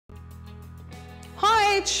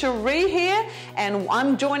it's Sheree here, and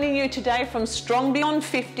I'm joining you today from Strong Beyond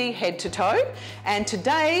 50 Head to Toe. And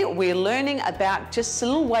today we're learning about just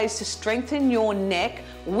little ways to strengthen your neck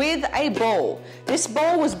with a ball. This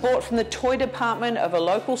ball was bought from the toy department of a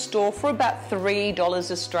local store for about $3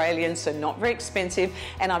 Australian, so not very expensive,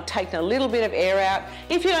 and I've taken a little bit of air out.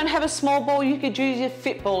 If you don't have a small ball, you could use your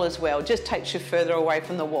fit ball as well, just takes you further away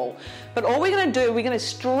from the wall. But all we're going to do, we're going to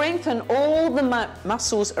strengthen all the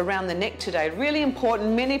muscles around the neck today. Really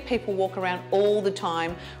important. Many people walk around all the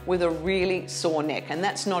time with a really sore neck, and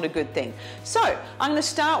that's not a good thing. So I'm going to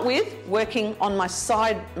start with working on my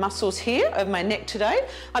side muscles here of my neck today.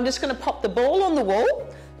 I'm just going to pop the ball on the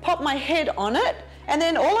wall, pop my head on it, and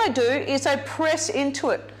then all I do is I press into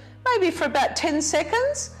it, maybe for about 10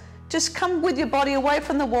 seconds. Just come with your body away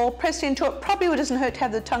from the wall, press into it. Probably doesn't hurt to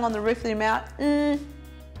have the tongue on the roof of your mouth.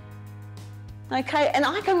 Okay, and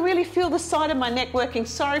I can really feel the side of my neck working.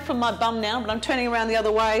 Sorry for my bum now, but I'm turning around the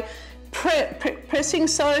other way, pressing.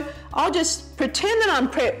 So I'll just pretend that I'm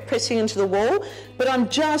pressing into the wall, but I'm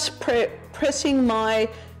just pressing my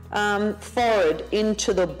forehead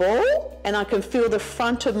into the ball, and I can feel the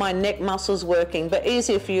front of my neck muscles working. But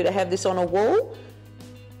easier for you to have this on a wall.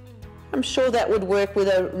 I'm sure that would work with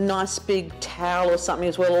a nice big towel or something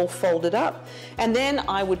as well, all folded up. And then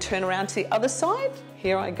I would turn around to the other side.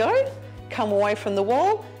 Here I go. Come away from the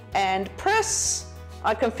wall and press.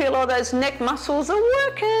 I can feel all those neck muscles are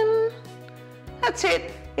working. That's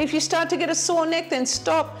it. If you start to get a sore neck, then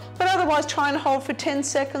stop, but otherwise try and hold for 10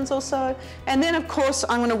 seconds or so. And then of course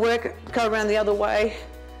I'm going to go around the other way,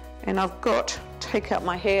 and take out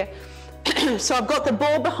my hair. So I've got the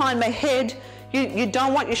ball behind my head. You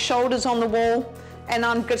don't want your shoulders on the wall, and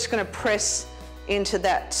I'm just going to press into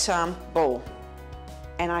that ball.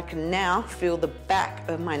 And I can now feel the back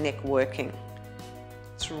of my neck working.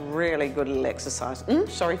 It's a really good little exercise.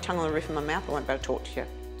 Sorry, tongue on the roof of my mouth, I won't be able to talk to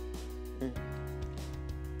you.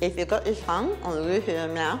 If you've got your tongue on the roof of your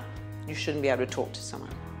mouth, you shouldn't be able to talk to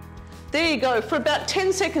someone. There you go, for about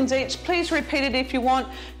 10 seconds each. Please repeat it if you want.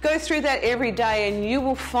 Go through that every day and you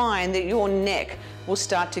will find that your neck will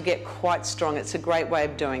start to get quite strong. It's a great way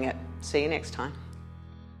of doing it. See you next time.